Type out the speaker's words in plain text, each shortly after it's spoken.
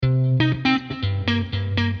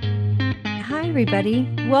everybody.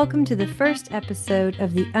 Welcome to the first episode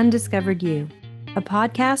of the Undiscovered You, a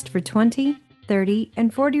podcast for 20, 30,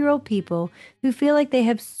 and 40-year-old people who feel like they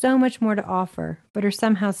have so much more to offer, but are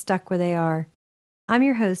somehow stuck where they are. I'm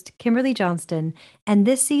your host, Kimberly Johnston, and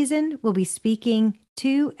this season we'll be speaking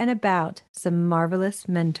to and about some marvelous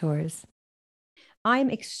mentors. I'm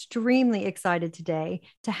extremely excited today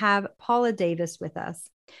to have Paula Davis with us.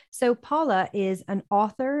 So, Paula is an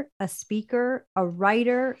author, a speaker, a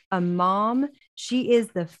writer, a mom. She is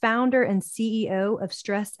the founder and CEO of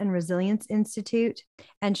Stress and Resilience Institute,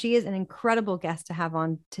 and she is an incredible guest to have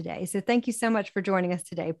on today. So, thank you so much for joining us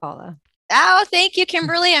today, Paula. Oh, thank you,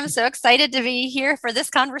 Kimberly. I'm so excited to be here for this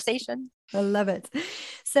conversation. I love it.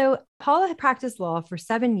 So, Paula had practiced law for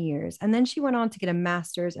 7 years, and then she went on to get a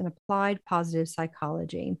master's in applied positive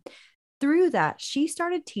psychology. Through that, she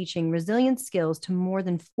started teaching resilience skills to more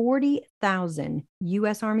than 40,000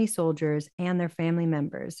 U.S. Army soldiers and their family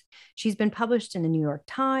members. She's been published in the New York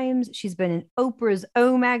Times. She's been in Oprah's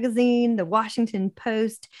O magazine, the Washington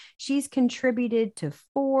Post. She's contributed to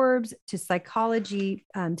Forbes, to Psychology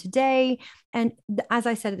Today. And as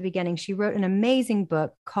I said at the beginning, she wrote an amazing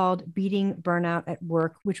book called Beating Burnout at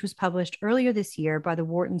Work, which was published earlier this year by the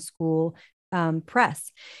Wharton School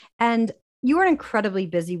Press. And you are an incredibly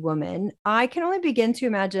busy woman. I can only begin to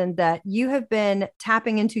imagine that you have been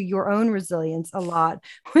tapping into your own resilience a lot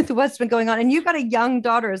with what's been going on. And you've got a young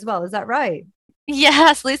daughter as well. Is that right?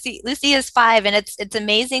 Yes, Lucy is 5, and it's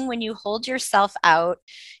amazing when you hold yourself out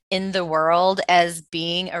in the world as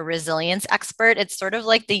being a resilience expert. It's sort of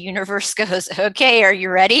like the universe goes, "Okay, are you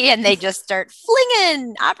ready?" And they just start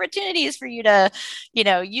flinging opportunities for you to,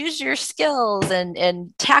 use your skills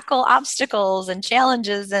and tackle obstacles and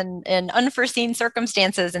challenges and unforeseen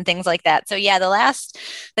circumstances and things like that. So yeah, past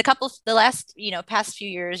few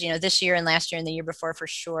years, this year and last year and the year before for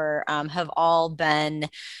sure, have all been,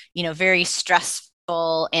 very stressful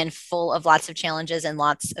and full of lots of challenges in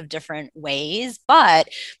lots of different ways. But,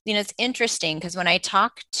 it's interesting because when I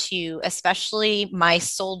talk to especially my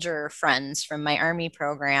soldier friends from my Army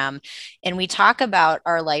program, and we talk about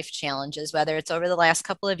our life challenges, whether it's over the last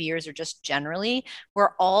couple of years or just generally,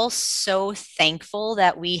 we're all so thankful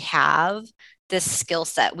that we have this skill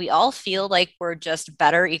set. We all feel like we're just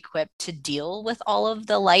better equipped to deal with all of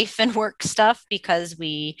the life and work stuff because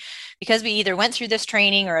we either went through this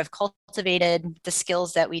training or have cultivated the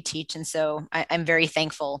skills that we teach. And so I'm very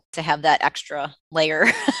thankful to have that extra layer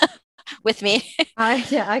with me.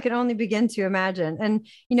 I can only begin to imagine. And,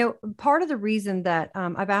 part of the reason that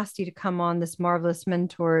I've asked you to come on this Marvelous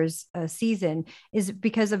Mentors season is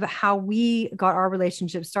because of how we got our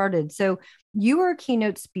relationship started. So you were a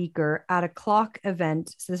keynote speaker at a clock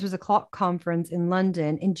event. So this was a clock conference in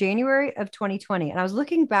London in January of 2020. And I was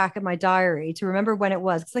looking back at my diary to remember when it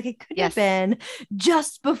was. It's like it could have been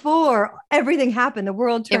just before everything happened. The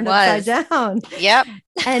world turned upside down. Yep.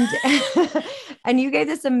 And and you gave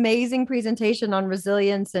this amazing presentation on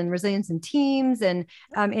resilience in teams, and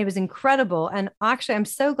it was incredible. And actually, I'm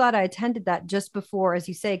so glad I attended that just before, as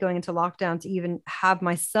you say, going into lockdown to even have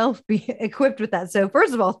myself be equipped with that. So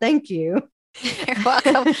first of all, thank you. You're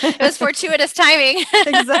welcome. It was fortuitous timing.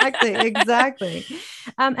 Exactly.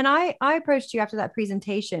 And I approached you after that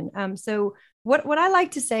presentation. So what I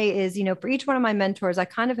like to say is, for each one of my mentors, I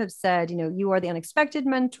kind of have said, you are the unexpected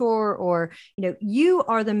mentor, or, you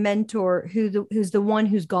are the mentor who's the one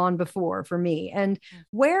who's gone before for me. And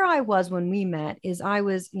where I was when we met is I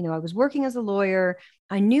was working as a lawyer.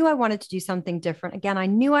 I knew I wanted to do something different. Again, I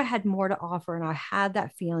knew I had more to offer, and I had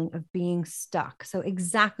that feeling of being stuck. So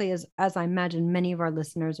exactly as I imagine many of our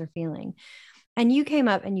listeners are feeling. And you came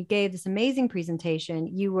up and you gave this amazing presentation.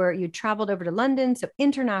 You traveled over to London, so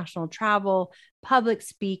international travel, public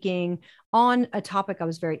speaking on a topic I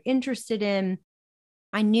was very interested in.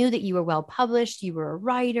 I knew that you were well published. You were a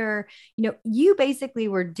writer. You basically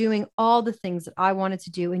were doing all the things that I wanted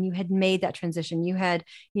to do. And you had made that transition. You had,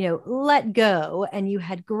 let go, and you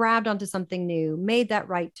had grabbed onto something new, made that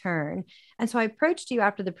right turn. And so I approached you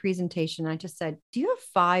after the presentation. I just said, do you have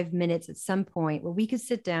 5 minutes at some point where we could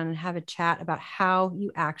sit down and have a chat about how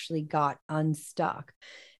you actually got unstuck?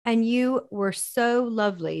 And you were so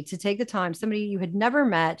lovely to take the time. Somebody you had never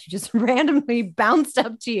met, who just randomly bounced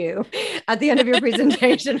up to you at the end of your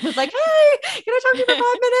presentation, was like, "Hey, can I talk to you for 5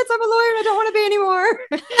 minutes? I'm a lawyer and I don't want to be anymore."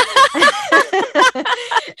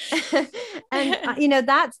 And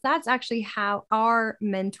that's actually how our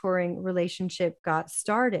mentoring relationship got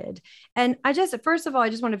started. And first of all, I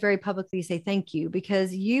just want to very publicly say thank you,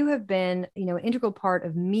 because you have been, an integral part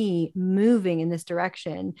of me moving in this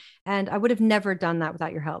direction. And I would have never done that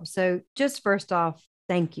without your help. So just first off,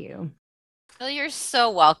 thank you. Oh, you're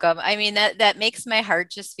so welcome. I mean, that makes my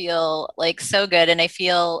heart just feel like so good, and I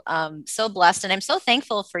feel so blessed, and I'm so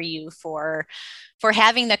thankful for you for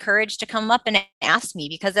having the courage to come up and ask me,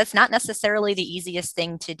 because that's not necessarily the easiest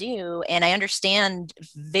thing to do, and I understand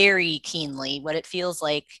very keenly what it feels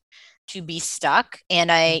like to be stuck.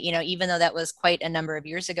 And even though that was quite a number of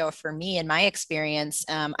years ago for me in my experience,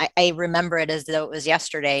 I remember it as though it was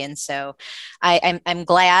yesterday. And so I'm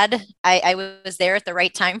glad I was there at the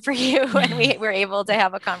right time for you and we were able to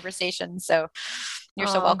have a conversation. So you're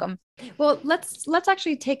so Oh, welcome. well, let's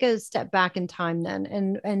actually take a step back in time then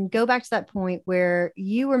and go back to that point where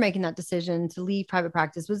you were making that decision to leave private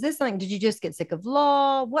practice. Was this something, did you just get sick of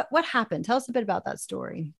law? What happened? Tell us a bit about that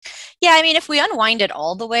story. Yeah, I mean, if we unwind it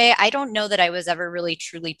all the way, I don't know that I was ever really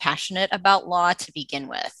truly passionate about law to begin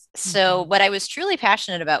with. So, Mhm. what I was truly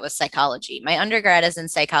passionate about was psychology. My undergrad is in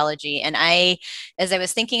psychology. And as I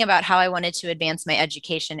was thinking about how I wanted to advance my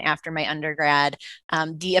education after my undergrad,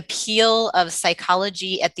 the appeal of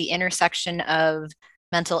psychology at the intersection of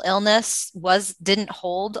mental illness was didn't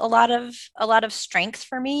hold a lot of strength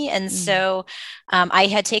for me. And Mm. so I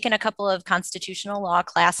had taken a couple of constitutional law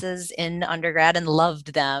classes in undergrad and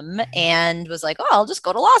loved them, and was like, oh, I'll just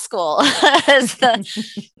go to law school as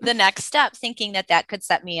the next step, thinking that that could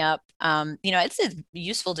set me up. It's a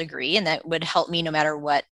useful degree and that would help me no matter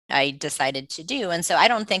what I decided to do. And so I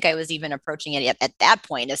don't think I was even approaching it at that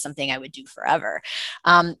point as something I would do forever.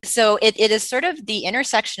 So it is sort of the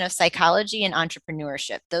intersection of psychology and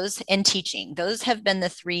entrepreneurship, those and teaching. Those have been the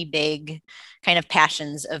three big kind of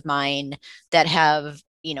passions of mine that have,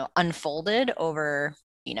 unfolded over,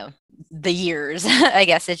 the years, I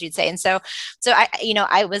guess, as you'd say. And so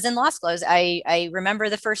I was in law school. I remember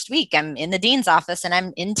the first week I'm in the dean's office and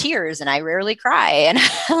I'm in tears and I rarely cry. And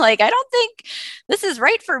like, I don't think this is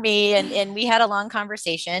right for me. And we had a long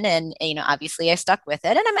conversation, and, obviously I stuck with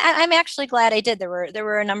it. And I'm actually glad I did. There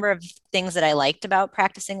were a number of things that I liked about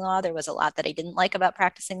practicing law. There was a lot that I didn't like about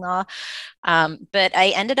practicing law. But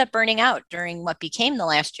I ended up burning out during what became the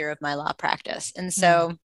last year of my law practice. And Mm.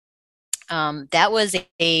 so that was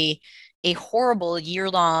a horrible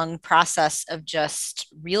year-long process of just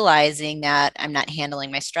realizing that I'm not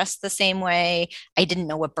handling my stress the same way. I didn't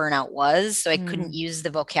know what burnout was, so I couldn't Mm. use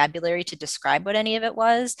the vocabulary to describe what any of it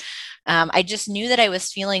was. I just knew that I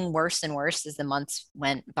was feeling worse and worse as the months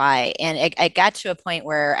went by, and I got to a point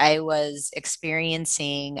where I was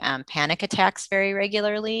experiencing panic attacks very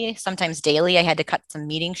regularly, sometimes daily. I had to cut some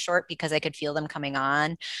meetings short because I could feel them coming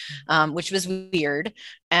on, which was weird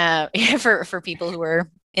for people who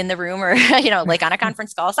were in the room or like on a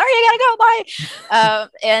conference call. Sorry, I gotta go.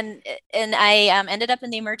 Bye. And I ended up in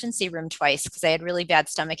the emergency room twice because I had really bad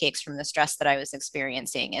stomach aches from the stress that I was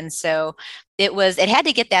experiencing. And so it had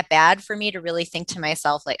to get that bad for me to really think to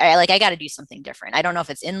myself, like I got to do something different. I don't know if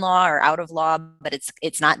it's in law or out of law, but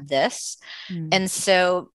it's not this. Mm. And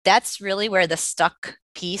so that's really where the stuck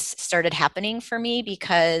piece started happening for me,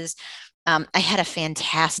 because I had a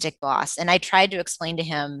fantastic boss, and I tried to explain to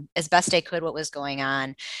him as best I could what was going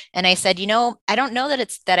on. And I said, I don't know that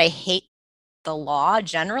it's that I hate the law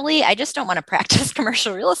generally. I just don't want to practice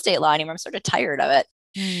commercial real estate law anymore. I'm sort of tired of it.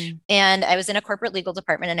 Mm. And I was in a corporate legal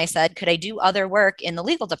department, and I said, could I do other work in the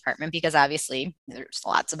legal department? Because obviously there's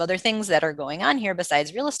lots of other things that are going on here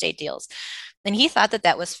besides real estate deals. And he thought that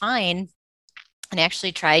that was fine, and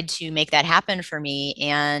actually tried to make that happen for me.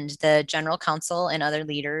 And the general counsel and other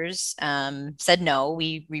leaders said, no,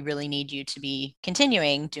 we really need you to be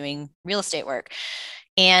continuing doing real estate work.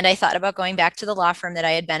 And I thought about going back to the law firm that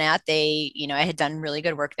I had been at. I had done really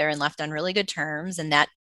good work there and left on really good terms. And that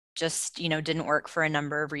just, didn't work for a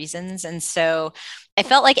number of reasons. And so I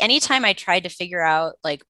felt like anytime I tried to figure out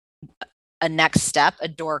like a next step, a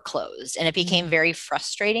door closed. And it became Mm. very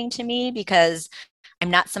frustrating to me because I'm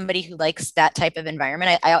not somebody who likes that type of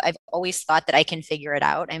environment. I've always thought that I can figure it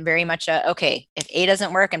out. I'm very much okay, if A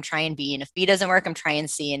doesn't work, I'm trying B. And if B doesn't work, I'm trying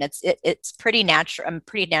C. And it's pretty natural,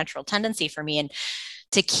 pretty natural tendency for me. And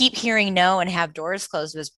to keep hearing no and have doors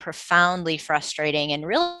closed was profoundly frustrating. And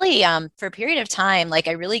really, for a period of time, like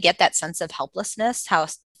I really get that sense of helplessness, how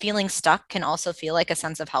feeling stuck can also feel like a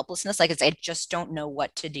sense of helplessness. Like I just don't know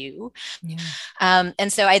what to do. Yeah.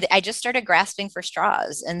 And so I just started grasping for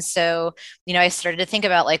straws. And so, I started to think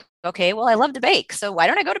about like, okay, well, I love to bake. So why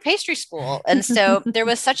don't I go to pastry school? And so there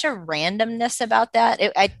was such a randomness about that.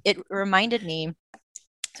 It reminded me.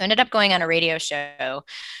 So I ended up going on a radio show.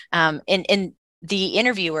 And the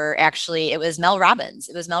interviewer, actually, it was Mel Robbins.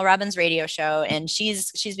 It was Mel Robbins' radio show, and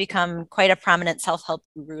she's become quite a prominent self-help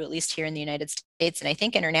guru, at least here in the United States, and I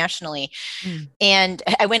think internationally. Mm. And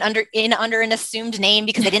I went under an assumed name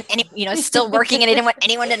because I didn't still working, and I didn't want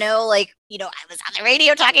anyone to know, like, I was on the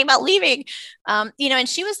radio talking about leaving. And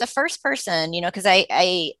she was the first person, because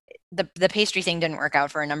I the pastry thing didn't work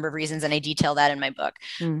out for a number of reasons, and I detail that in my book.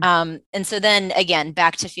 And so then again,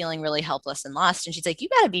 back to feeling really helpless and lost. And she's like, you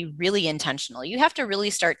got to be really intentional. You have to really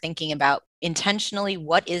start thinking about intentionally,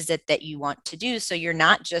 what is it that you want to do? So you're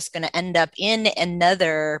not just going to end up in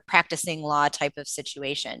another practicing law type of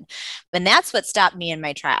situation. And that's what stopped me in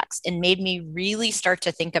my tracks and made me really start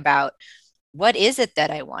to think about, what is it that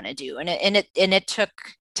I want to do? And it took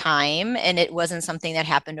time, and it wasn't something that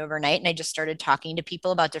happened overnight. And I just started talking to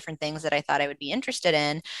people about different things that I thought I would be interested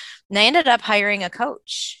in. And I ended up hiring a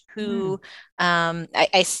coach who I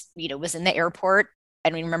was in the airport. I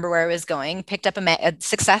don't even remember where I was going, picked up a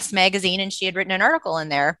Success magazine, and she had written an article in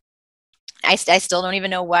there. I still don't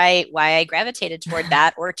even know why I gravitated toward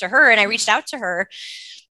that or to her. And I reached out to her,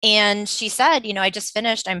 and she said,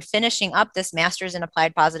 I'm finishing up this master's in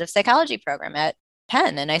applied positive psychology program at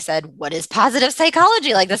Penn. And I said, what is positive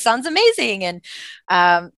psychology? Like, this sounds amazing.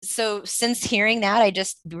 And so since hearing that, I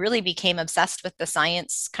just really became obsessed with the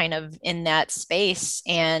science kind of in that space,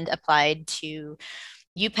 and applied to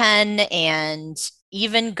UPenn. And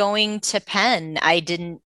even going to Penn, I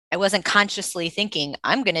wasn't consciously thinking,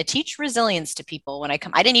 I'm going to teach resilience to people when I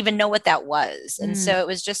come. I didn't even know what that was. And so it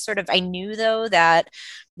was just sort of, I knew though that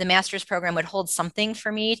the master's program would hold something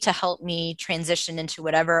for me to help me transition into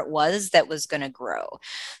whatever it was that was going to grow.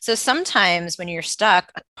 So sometimes when you're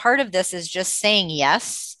stuck, part of this is just saying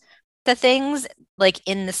yes to things, like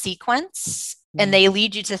in the sequence, and they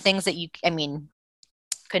lead you to things that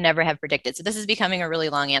could never have predicted. So this is becoming a really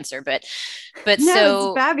long answer, but no, so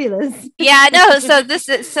it's fabulous. yeah, no. So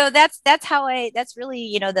that's how that's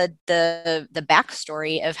really, the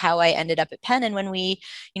backstory of how I ended up at Penn. And when we,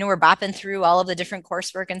 we're bopping through all of the different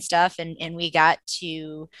coursework and stuff, and we got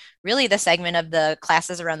to really the segment of the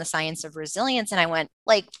classes around the science of resilience. And I went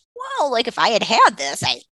like, whoa, like if I had this,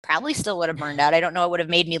 I probably still would have burned out. I don't know it would have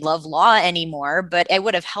made me love law anymore, but I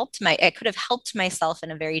could have helped myself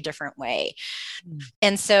in a very different way.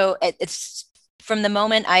 And so it's from the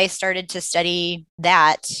moment I started to study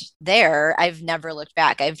that there, I've never looked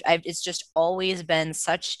back. It's just always been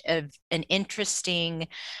such an interesting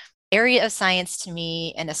area of science to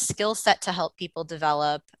me, and a skill set to help people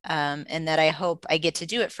develop. And that I hope I get to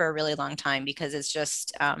do it for a really long time, because it's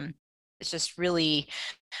just really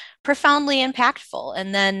profoundly impactful.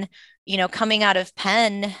 And then, coming out of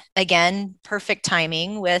Penn, again, perfect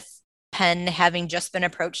timing, with Penn having just been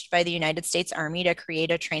approached by the United States Army to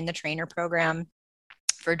create a train the trainer program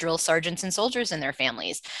for drill sergeants and soldiers and their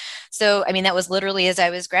families. So, that was literally as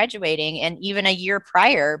I was graduating. And even a year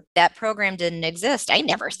prior, that program didn't exist. I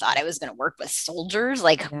never thought I was going to work with soldiers.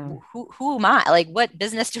 Like, who am I? Like, what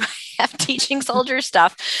business do I have teaching soldier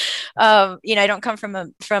stuff? I don't come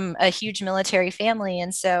from a huge military family.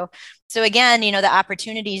 And so again, the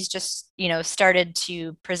opportunities just, started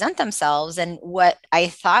to present themselves. And what I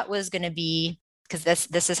thought was going to be, because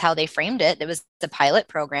this is how they framed it. It was the pilot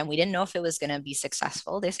program. We didn't know if it was going to be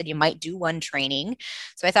successful. They said you might do one training.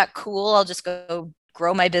 So I thought, cool, I'll just go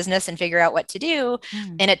grow my business and figure out what to do.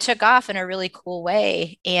 And it took off in a really cool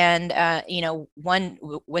way. And,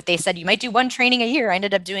 what they said, you might do one training a year. I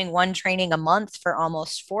ended up doing one training a month for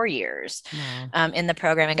almost 4 years in the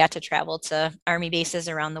program. I got to travel to Army bases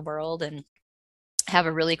around the world and have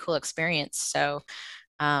a really cool experience. So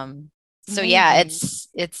yeah,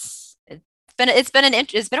 it's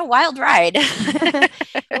been a wild ride.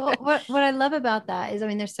 Well, what I love about that is,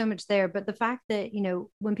 there's so much there, but the fact that,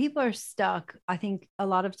 when people are stuck, I think a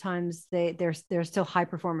lot of times they're still high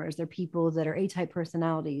performers. They're people that are A-type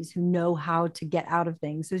personalities who know how to get out of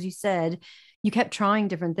things. So as you said, you kept trying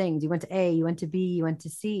different things. You went to A, you went to B, you went to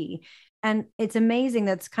C. And it's amazing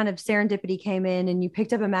that's kind of serendipity came in, and you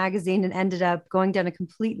picked up a magazine and ended up going down a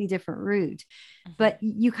completely different route. But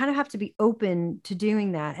you kind of have to be open to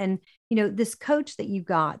doing that. And, this coach that you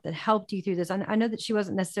got that helped you through this, I know that she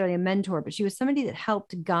wasn't necessarily a mentor, but she was somebody that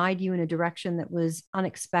helped guide you in a direction that was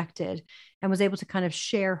unexpected, and was able to kind of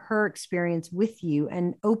share her experience with you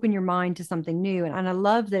and open your mind to something new. And I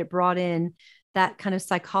love that it brought in that kind of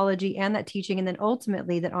psychology and that teaching. And then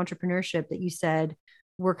ultimately that entrepreneurship that you said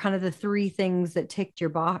were kind of the three things that ticked your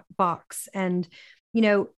box. And,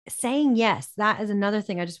 saying yes, that is another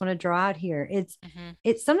thing I just want to draw out here. It's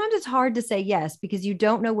sometimes it's hard to say yes, because you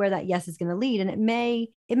don't know where that yes is going to lead. And it may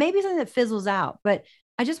be something that fizzles out, but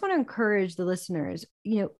I just want to encourage the listeners,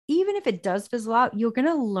 even if it does fizzle out, you're going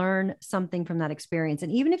to learn something from that experience.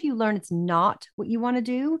 And even if you learn it's not what you want to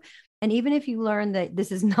do, and even if you learn that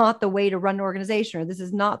this is not the way to run an organization, or this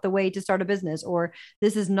is not the way to start a business, or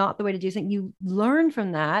this is not the way to do something, you learn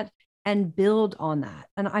from that and build on that.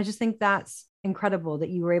 And I just think that's incredible that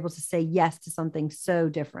you were able to say yes to something so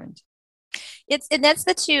different. And that's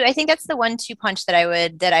the two. I think that's the 1-2 punch that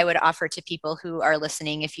I would offer to people who are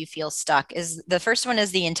listening. If you feel stuck, is the first one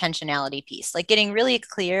is the intentionality piece, like getting really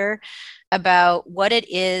clear about what it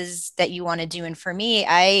is that you want to do. And for me,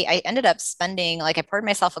 I ended up spending, like, I poured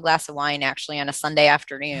myself a glass of wine actually on a Sunday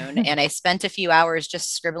afternoon, and I spent a few hours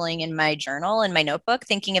just scribbling in my journal, in my notebook,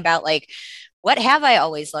 thinking about, like, what have I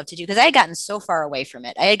always loved to do? Because I had gotten so far away from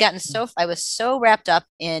it. I was so wrapped up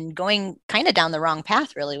in going kind of down the wrong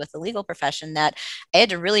path, really, with the legal profession, that I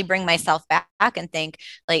had to really bring myself back and think,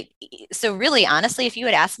 like, so really, honestly, if you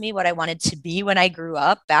had asked me what I wanted to be when I grew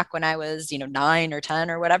up, back when I was, 9 or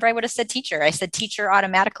 10 or whatever, I would have said teacher. I said teacher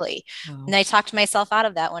automatically. Wow. And I talked myself out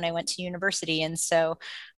of that when I went to university. And so,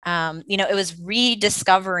 it was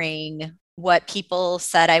rediscovering what people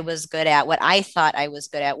said I was good at, what I thought I was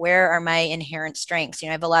good at, where are my inherent strengths. I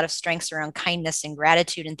have a lot of strengths around kindness and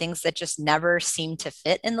gratitude and things that just never seemed to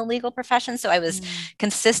fit in the legal profession. So I was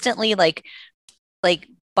consistently like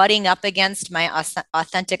butting up against my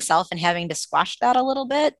authentic self and having to squash that a little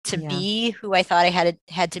bit to Yeah. be who I thought I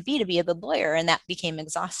had to be a good lawyer. And that became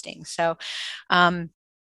exhausting. Um,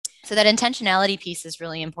 so that intentionality piece is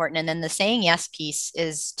really important. And then the saying yes piece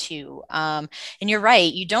is too. And you're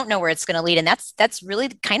right, you don't know where it's going to lead. And that's really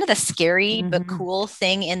kind of the scary but Mm-hmm. cool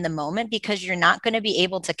thing in the moment, because you're not going to be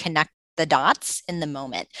able to connect the dots in the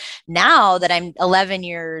moment. Now that I'm 11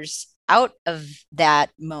 years out of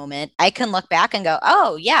that moment, I can look back and go,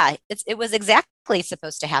 oh yeah, it was exactly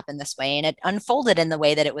supposed to happen this way. And it unfolded in the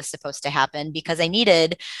way that it was supposed to happen, because I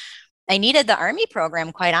needed the Army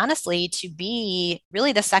program, quite honestly, to be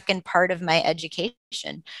really the second part of my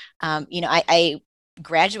education. I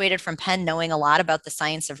graduated from Penn knowing a lot about the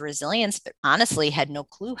science of resilience, but honestly had no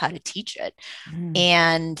clue how to teach it. Mm.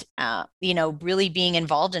 And, really being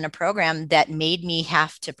involved in a program that made me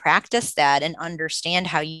have to practice that and understand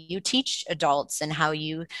how you teach adults and how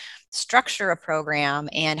you structure a program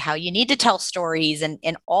and how you need to tell stories,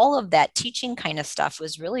 and all of that teaching kind of stuff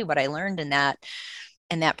was really what I learned in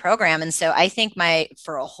that program. And so I think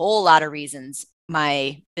for a whole lot of reasons,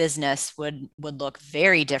 my business would look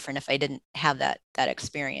very different if I didn't have that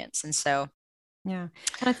experience. And so, Yeah.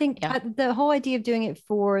 And I think yeah. the whole idea of doing it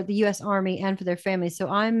for the US Army and for their families. So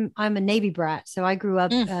I'm a Navy brat. So I grew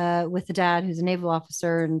up Mm. with a dad who's a naval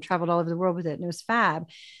officer and traveled all over the world with it. And it was fab.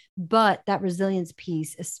 But that resilience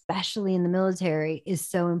piece, especially in the military, is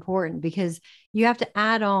so important because you have to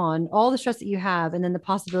add on all the stress that you have and then the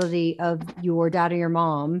possibility of your dad or your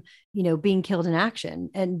mom, being killed in action,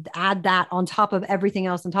 and add that on top of everything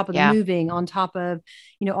else, on top of the Yeah. moving, on top of,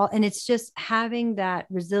 and it's just having that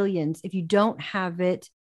resilience. If you don't have it,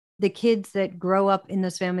 the kids that grow up in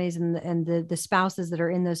those families, and the spouses that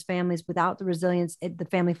are in those families without the resilience, the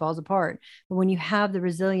family falls apart. But when you have the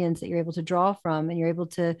resilience that you're able to draw from, and you're able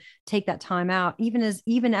to take that time out, even as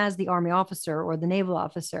the Army officer or the naval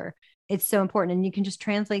officer, it's so important. And you can just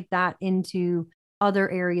translate that into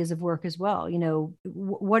other areas of work as well.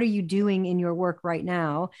 What are you doing in your work right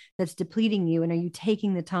now that's depleting you, and are you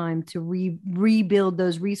taking the time to rebuild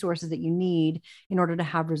those resources that you need in order to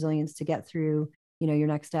have resilience to get through your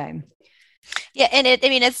next day? Yeah, and I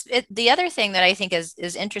mean, the other thing that I think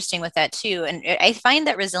is interesting with that too, and I find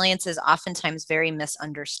that resilience is oftentimes very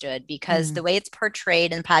misunderstood, because Mm. the way it's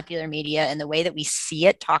portrayed in popular media and the way that we see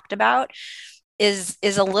it talked about is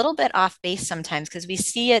a little bit off base sometimes, because we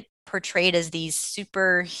see it portrayed as these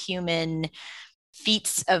superhuman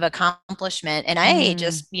feats of accomplishment. And I Mm.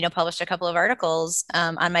 just, published a couple of articles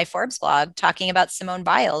on my Forbes blog talking about Simone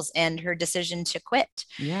Biles and her decision to quit,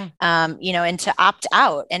 Yeah. and to opt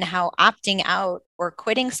out, and how opting out or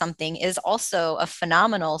quitting something is also a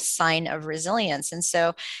phenomenal sign of resilience. And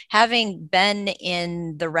so, having been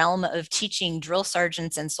in the realm of teaching drill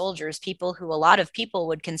sergeants and soldiers, people who a lot of people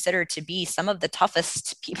would consider to be some of the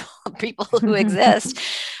toughest people who exist,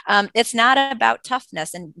 it's not about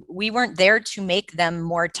toughness. And we weren't there to make them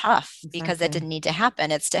more tough, because that Exactly. didn't need to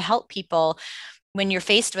happen. It's to help people when you're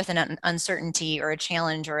faced with an uncertainty or a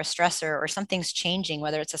challenge or a stressor, or something's changing,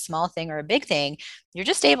 whether it's a small thing or a big thing, you're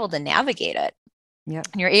just able to navigate it. Yep.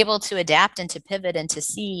 And you're able to adapt and to pivot and to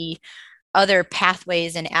see other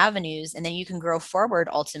pathways and avenues. And then you can grow forward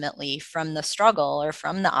ultimately from the struggle or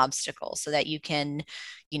from the obstacle, so that you can,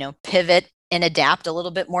 pivot and adapt a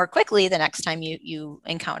little bit more quickly the next time you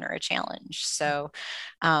encounter a challenge. So,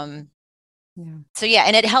 um, Yeah. So yeah,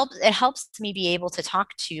 and it helps me be able to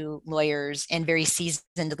talk to lawyers and very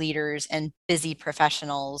seasoned leaders and busy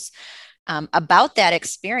professionals about that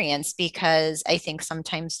experience, because I think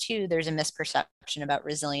sometimes too there's a misperception about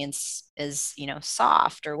resilience is,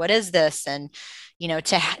 soft, or what is this, and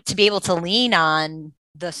to be able to lean on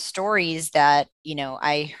the stories that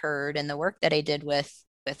I heard and the work that I did with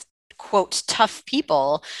quote tough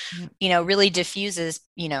people, Yeah. really diffuses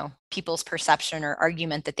people's perception or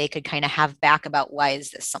argument that they could kind of have back about why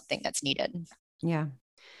is this something that's needed. Yeah.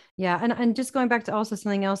 Yeah, and just going back to also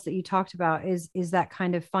something else that you talked about is that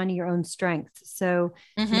kind of finding your own strengths. So,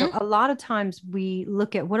 Mm-hmm. a lot of times we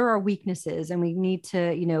look at what are our weaknesses and we need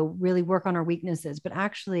to, really work on our weaknesses, but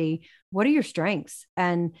actually, what are your strengths?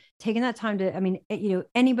 And taking that time to, I mean,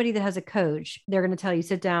 anybody that has a coach, they're going to tell you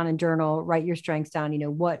sit down and journal, write your strengths down,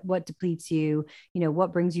 what depletes you,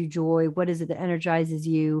 what brings you joy, what is it that energizes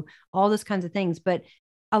you, all those kinds of things. But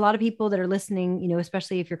a lot of people that are listening,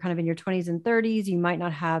 especially if you're kind of in your 20s and 30s, you might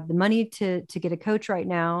not have the money to get a coach right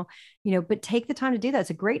now, but take the time to do that.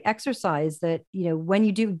 It's a great exercise that, when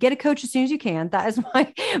you do get a coach as soon as you can, that is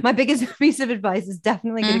my biggest piece of advice is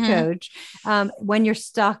definitely get a Mm-hmm. coach. When you're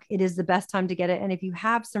stuck, it is the best time to get it. And if you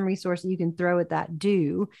have some resources you can throw at that,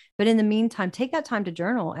 do. But in the meantime, take that time to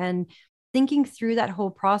journal and thinking through that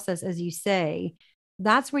whole process, as you say,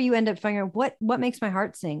 that's where you end up figuring out what makes my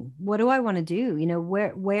heart sing. What do I want to do?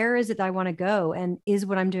 Where is it that I want to go? And is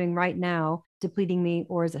what I'm doing right now depleting me,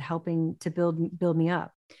 or is it helping to build me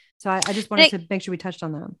up? So I just wanted to make sure we touched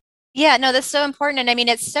on that. Yeah, no, that's so important. And I mean,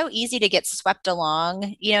 it's so easy to get swept along,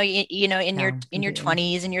 in Yeah, your completely.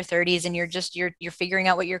 20s and your 30s, and you're figuring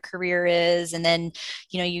out what your career is. And then,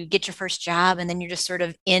 you get your first job, and then you're just sort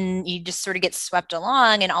of you just sort of get swept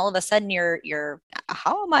along, and all of a sudden you're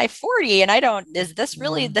how am I 40? And is this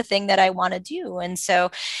really Yeah. the thing that I want to do? And so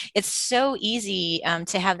it's so easy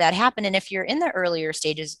to have that happen. And if you're in the earlier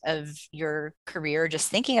stages of your career, just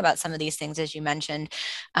thinking about some of these things, as you mentioned,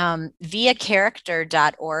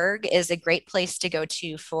 viacharacter.org is a great place to go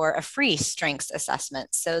to for a free strengths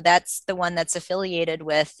assessment. So that's the one that's affiliated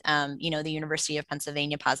with, the University of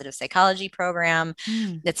Pennsylvania Positive Psychology program.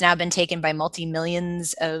 Mm. That's now been taken by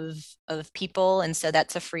multi-millions of people. And so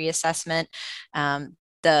that's a free assessment.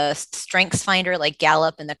 The Strengths Finder, like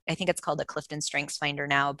Gallup, and I think it's called the Clifton Strengths Finder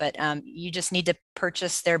now, but you just need to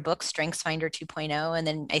purchase their book, Strengths Finder 2.0. And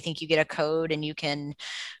then I think you get a code and you can,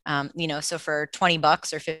 so for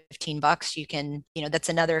 $20 or $15, you can, that's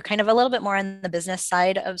another kind of a little bit more on the business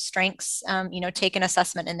side of strengths, take an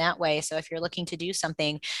assessment in that way. So if you're looking to do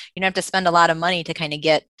something, you don't have to spend a lot of money to kind of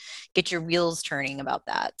get your wheels turning about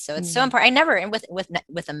that. So it's so Yeah. important. I never, and with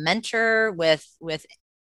a mentor, with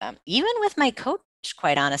even with my coach,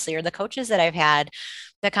 quite honestly, or the coaches that I've had,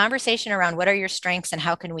 the conversation around what are your strengths and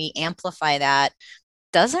how can we amplify that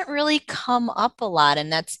doesn't really come up a lot.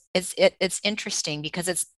 And it's interesting because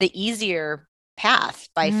it's the easier path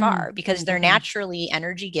by far, because they're Definitely. naturally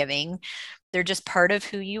energy giving. They're just part of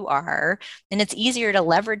who you are. And it's easier to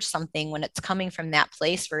leverage something when it's coming from that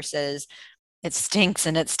place versus it stinks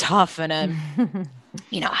and it's tough and how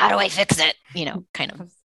do I fix it? Kind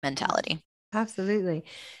of mentality. Absolutely.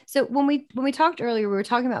 So when we talked earlier, we were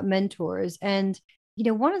talking about mentors, and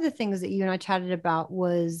one of the things that you and I chatted about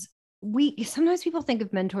was we sometimes people think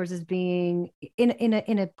of mentors as being in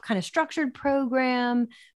a kind of structured program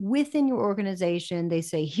within your organization. They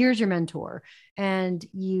say, "Here's your mentor," and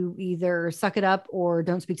you either suck it up or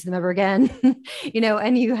don't speak to them ever again.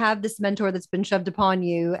 And you have this mentor that's been shoved upon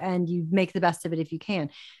you, and you make the best of it if you can.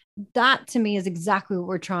 That to me is exactly what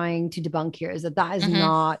we're trying to debunk here, is that is Mm-hmm.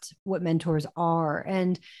 not what mentors are.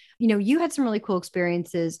 And you had some really cool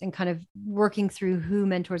experiences and kind of working through who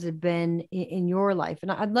mentors have been in your life,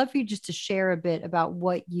 and I'd love for you just to share a bit about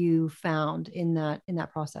what you found in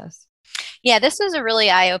that process. Yeah, this was a really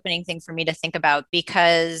eye-opening thing for me to think about,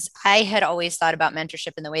 because I had always thought about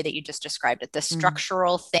mentorship in the way that you just described it, the Mm.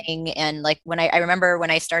 structural thing. And like when I remember when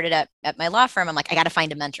I started at my law firm, I'm like, I got to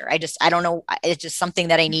find a mentor. I don't know. It's just something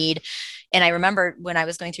that I need. And I remember when I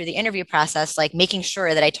was going through the interview process, like making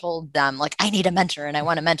sure that I told them like, I need a mentor and I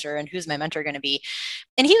want a mentor, and who's my mentor going to be?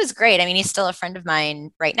 And he was great. I mean, he's still a friend of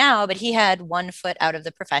mine right now, but he had one foot out of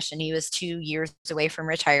the profession. He was 2 years away from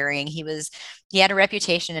retiring. He had a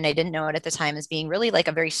reputation, and I didn't know it at the time, as being really like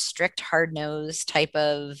a very strict, hard-nosed type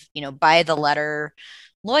of, by the letter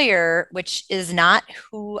lawyer, which is not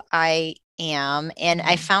who I am. And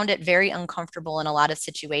I Mm. found it very uncomfortable in a lot of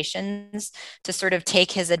situations to sort of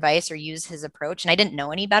take his advice or use his approach. And I didn't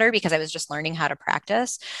know any better because I was just learning how to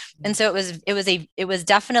practice. Yeah. And so it was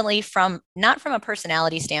definitely from, not from a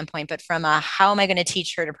personality standpoint, but from a how am I going to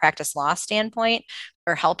teach her to practice law standpoint,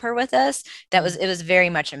 or help her with this, Mm. it was very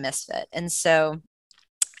much a misfit. And so,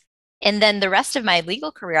 and then the rest of my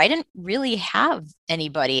legal career, I didn't really have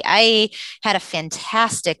anybody. I had a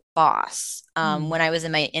fantastic boss Mm. when I was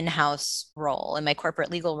in my in-house role, in my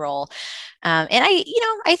corporate legal role. And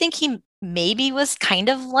I think he maybe was kind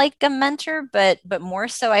of like a mentor, but more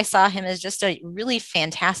so I saw him as just a really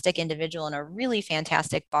fantastic individual and a really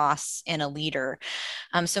fantastic boss and a leader.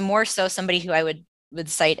 So more so somebody who I would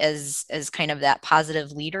cite as kind of that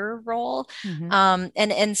positive leader role. Mm-hmm.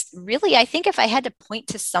 And really, I think if I had to point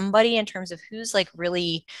to somebody in terms of who's like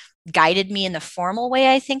really guided me in the formal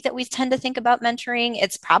way I think that we tend to think about mentoring,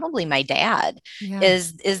 it's probably my dad Yeah.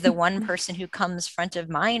 is the one person who comes front of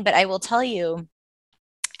mind. But I will tell you,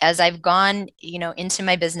 as I've gone, into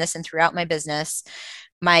my business and throughout my business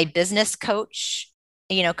coach,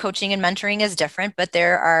 coaching and mentoring is different, but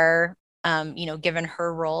there are, given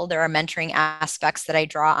her role, there are mentoring aspects that I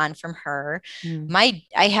draw on from her. Mm.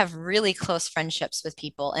 I have really close friendships with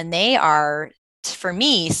people, and they are, for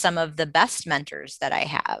me, some of the best mentors that I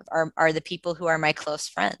have are the people who are my close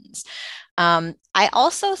friends. I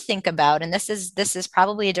also think about, and this is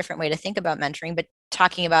probably a different way to think about mentoring, but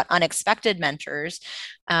talking about unexpected mentors,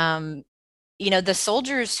 um, the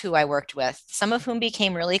soldiers who I worked with, some of whom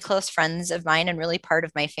became really close friends of mine and really part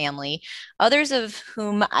of my family, others of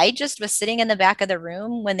whom I just was sitting in the back of the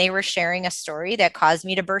room when they were sharing a story that caused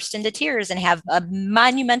me to burst into tears and have a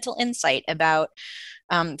monumental insight about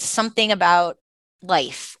something about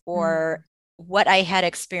life Mm. or what I had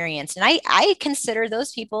experienced. And I consider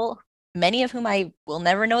those people, many of whom I will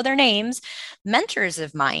never know their names, mentors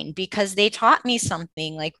of mine because they taught me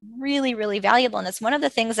something like really, really valuable. And it's one of the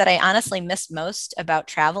things that I honestly miss most about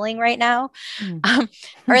traveling right now, Mm. um,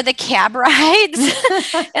 are the cab rides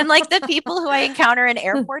and like the people who I encounter in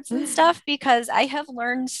airports and stuff, because I have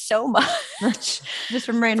learned so much Just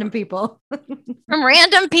from random people. from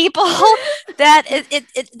random people that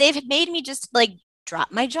they've made me just like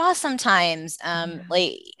drop my jaw sometimes. Yeah.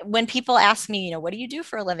 Like when people ask me, what do you do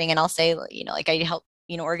for a living? And I'll say, like I help,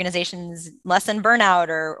 organizations lessen burnout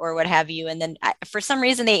or what have you. And then for some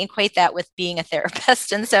reason they equate that with being a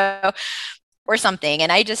therapist. And so, or something.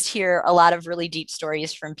 And I just hear a lot of really deep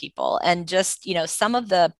stories from people and just, some of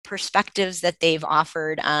the perspectives that they've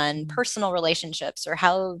offered on Mm. personal relationships or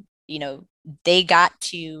how, they got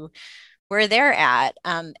to where they're at,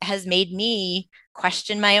 has made me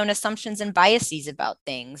question my own assumptions and biases about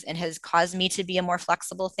things and has caused me to be a more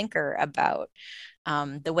flexible thinker about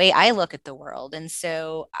the way I look at the world. And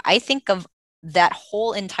so I think of that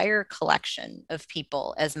whole entire collection of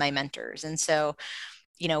people as my mentors. And so,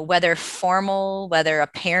 whether formal, whether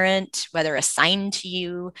apparent, whether assigned to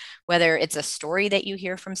you, whether it's a story that you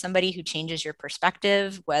hear from somebody who changes your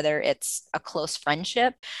perspective, whether it's a close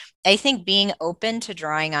friendship, I think being open to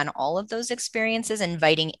drawing on all of those experiences,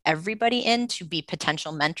 inviting everybody in to be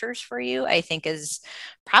potential mentors for you, I think is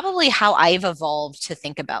probably how I've evolved to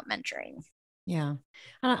think about mentoring. Yeah.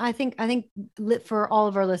 And I think for all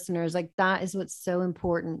of our listeners, like that is what's so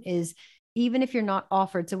important is even if you're not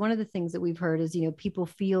offered. So one of the things that we've heard is, people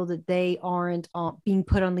feel that they aren't being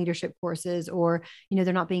put on leadership courses or,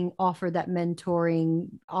 they're not being offered that mentoring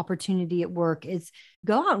opportunity at work. It's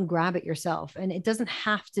go out and grab it yourself. And it doesn't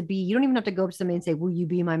have to be, you don't even have to go up to somebody and say, will you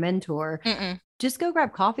be my mentor? Mm-mm. Just go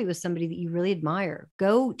grab coffee with somebody that you really admire.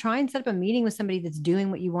 Go try and set up a meeting with somebody that's doing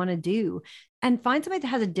what you want to do and find somebody that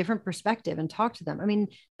has a different perspective and talk to them. I mean,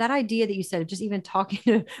 that idea that you said of just even talking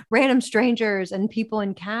to random strangers and people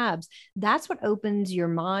in cabs, that's what opens your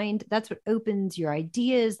mind. That's what opens your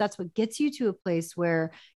ideas. That's what gets you to a place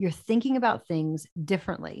where you're thinking about things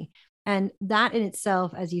differently. And that in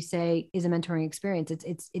itself, as you say, is a mentoring experience.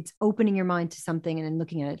 It's opening your mind to something and then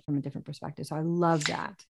looking at it from a different perspective. So I love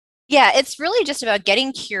that. Yeah, it's really just about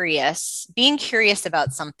getting curious, being curious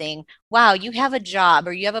about something. Wow, you have a job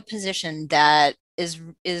or you have a position that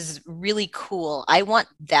is really cool. I want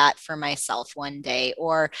that for myself one day.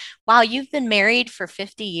 Or wow, you've been married for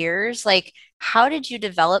 50 years. Like, how did you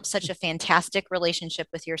develop such a fantastic relationship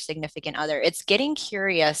with your significant other? It's getting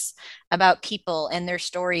curious about people and their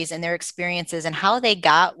stories and their experiences and how they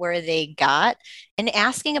got where they got and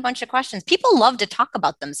asking a bunch of questions. People love to talk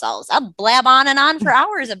about themselves. I'll blab on and on for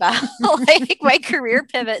hours about like my career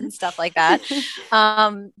pivot and stuff like that,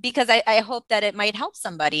 because I hope that it might help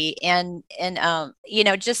somebody. And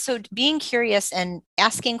just so being curious and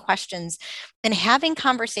asking questions and having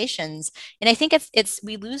conversations. And I think it's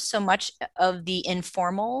we lose so much of the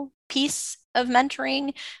informal piece of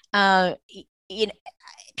mentoring. You know,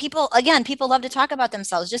 people love to talk about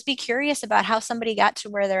themselves. Just be curious about how somebody got to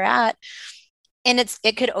where they're at and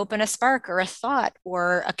it could open a spark or a thought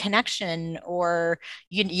or a connection, or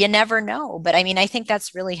you never know. But I mean, I think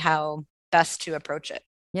that's really how best to approach it.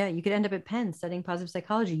 Yeah, you could end up at Penn studying positive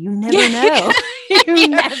psychology. You never Yeah, know. You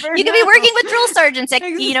never you could be know. working with drill sergeants at,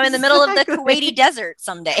 in the middle of the Kuwaiti Exactly. desert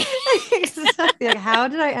someday. Exactly. Like, how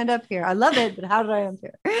did I end up here? I love it, but how did I end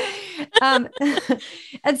up here? Um,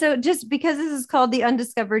 and so just because this is called the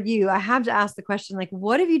Undiscovered You, I have to ask the question, like,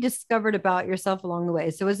 what have you discovered about yourself along the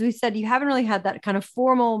way? So as we said, you haven't really had that kind of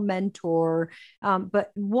formal mentor,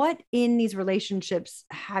 but what in these relationships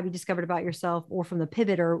have you discovered about yourself, or from the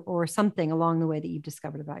pivot, or something along the way that you've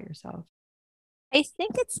discovered about yourself? I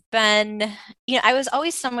think it's been, I was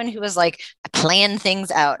always someone who was like, I plan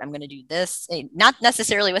things out. I'm going to do this, not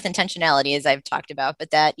necessarily with intentionality, as I've talked about,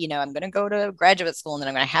 but that, I'm going to go to graduate school and then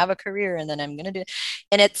I'm going to have a career and then I'm going to do,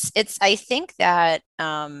 and I think that,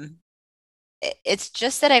 it's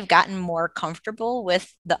just that I've gotten more comfortable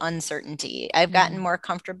with the uncertainty. I've gotten Mm. more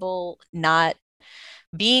comfortable not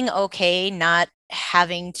being okay, not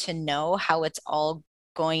having to know how it's all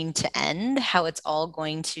going to end, how it's all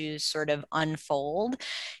going to sort of unfold,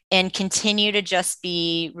 and continue to just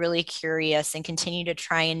be really curious and continue to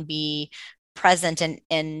try and be present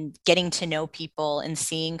and getting to know people and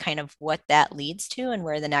seeing kind of what that leads to and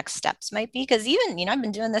where the next steps might be. Because even, I've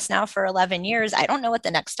been doing this now for 11 years. I don't know what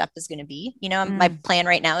the next step is going to be. My Mm. plan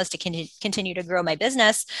right now is to continue to grow my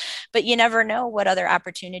business, but you never know what other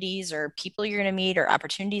opportunities or people you're going to meet or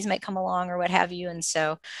opportunities might come along or what have you. And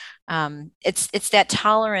so it's that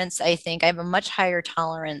tolerance. I think I have a much higher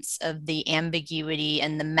tolerance of the ambiguity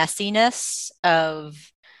and the messiness of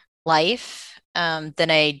life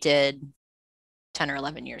than I did 10 or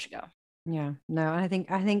 11 years ago. Yeah, no, I think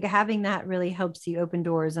having that really helps you open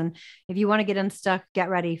doors. And if you want to get unstuck, get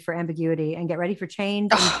ready for ambiguity and get ready for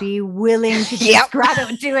change and Oh, be willing to yep. just grab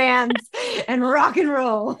it with two hands and rock and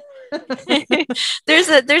roll.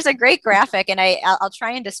 There's a great graphic, and I'll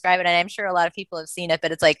try and describe it, and I'm sure a lot of people have seen it,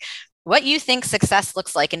 but it's like what you think success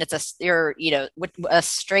looks like, and it's a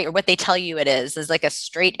straight, or what they tell you it is like a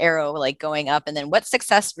straight arrow like going up, and then what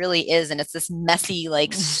success really is, and it's this messy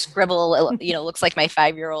like scribble, looks like my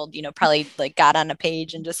 5-year-old probably like got on a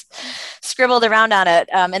page and just scribbled around on it,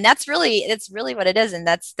 and it's really what it is, and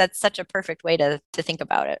that's such a perfect way to think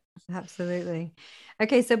about it. Absolutely.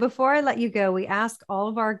 Okay, so before I let you go, we ask all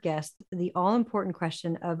of our guests the all important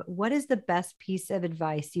question of what is the best piece of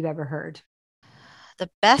advice you've ever heard? The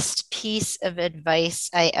best piece of advice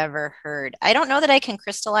I ever heard. I don't know that I can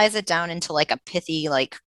crystallize it down into like a pithy,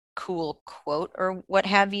 like cool quote or what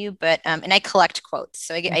have you, but and I collect quotes,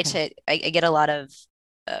 so Okay. I get a lot of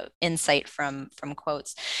insight from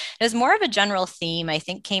quotes. It was more of a general theme. I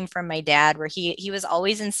think came from my dad, where he was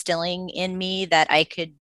always instilling in me that I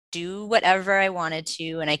could do whatever I wanted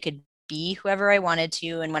to, and I could be whoever I wanted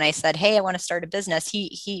to. And when I said, "Hey, I want to start a business,"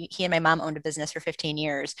 he and my mom owned a business for 15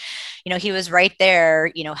 years. He was right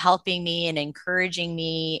there, helping me and encouraging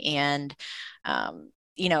me. And,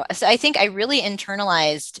 so I think I really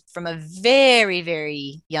internalized from a very,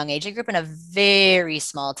 very young age. I grew up in a very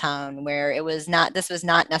small town where this was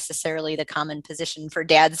not necessarily the common position for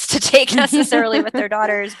dads to take necessarily with their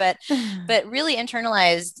daughters, but really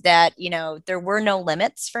internalized that, there were no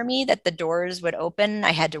limits for me, that the doors would open.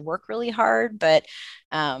 I had to work really hard, but,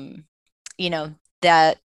 you know,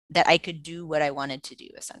 that I could do what I wanted to do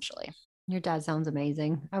essentially. Your dad sounds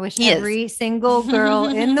amazing. I wish He is. every single girl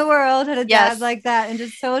in the world had a dad Yes. like that and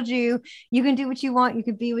just told you, you can do what you want. You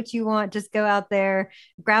can be what you want. Just go out there,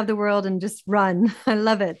 grab the world and just run. I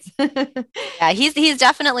love it. Yeah, he's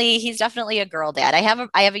definitely a girl dad. I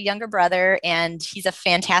have a younger brother, and he's a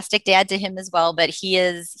fantastic dad to him as well, but he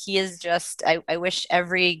is just I wish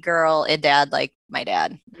every girl a dad like my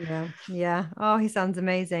dad. Yeah. Yeah. Oh, he sounds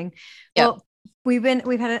amazing. Yep. Well, we've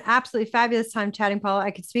had an absolutely fabulous time chatting, Paula. I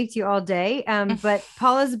could speak to you all day. But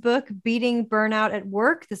Paula's book, Beating Burnout at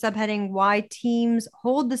Work, the subheading Why Teams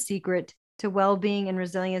Hold the Secret to Well-Being and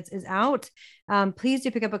Resilience is out. Please do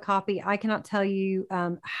pick up a copy. I cannot tell you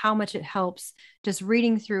how much it helps just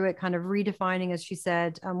reading through it, kind of redefining, as she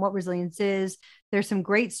said, what resilience is. There's some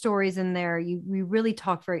great stories in there. We really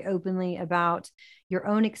talk very openly about your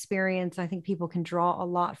own experience. I think people can draw a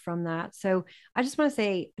lot from that. So I just want to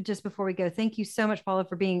say, just before we go, thank you so much, Paula,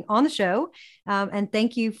 for being on the show. And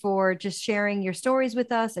thank you for just sharing your stories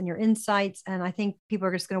with us and your insights. And I think people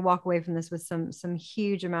are just going to walk away from this with some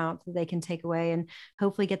huge amount that they can take away and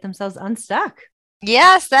hopefully get themselves unstuck.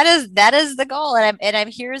 Yes, that is the goal. And I'm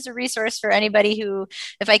here as a resource for anybody who,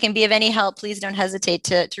 if I can be of any help, please don't hesitate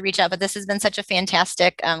to reach out. But this has been such a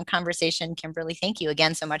fantastic conversation, Kimberly. Thank you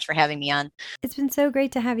again so much for having me on. It's been so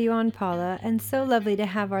great to have you on, Paula, and so lovely to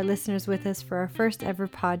have our listeners with us for our first ever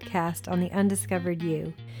podcast on the Undiscovered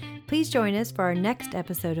You. Please join us for our next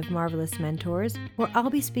episode of Marvelous Mentors, where I'll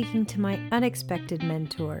be speaking to my unexpected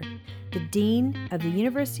mentor, the Dean of the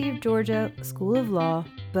University of Georgia School of Law,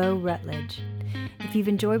 Bo Rutledge. If you've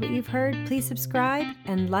enjoyed what you've heard, please subscribe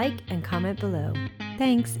and like and comment below.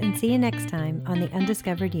 Thanks, and see you next time on the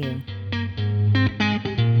Undiscovered You.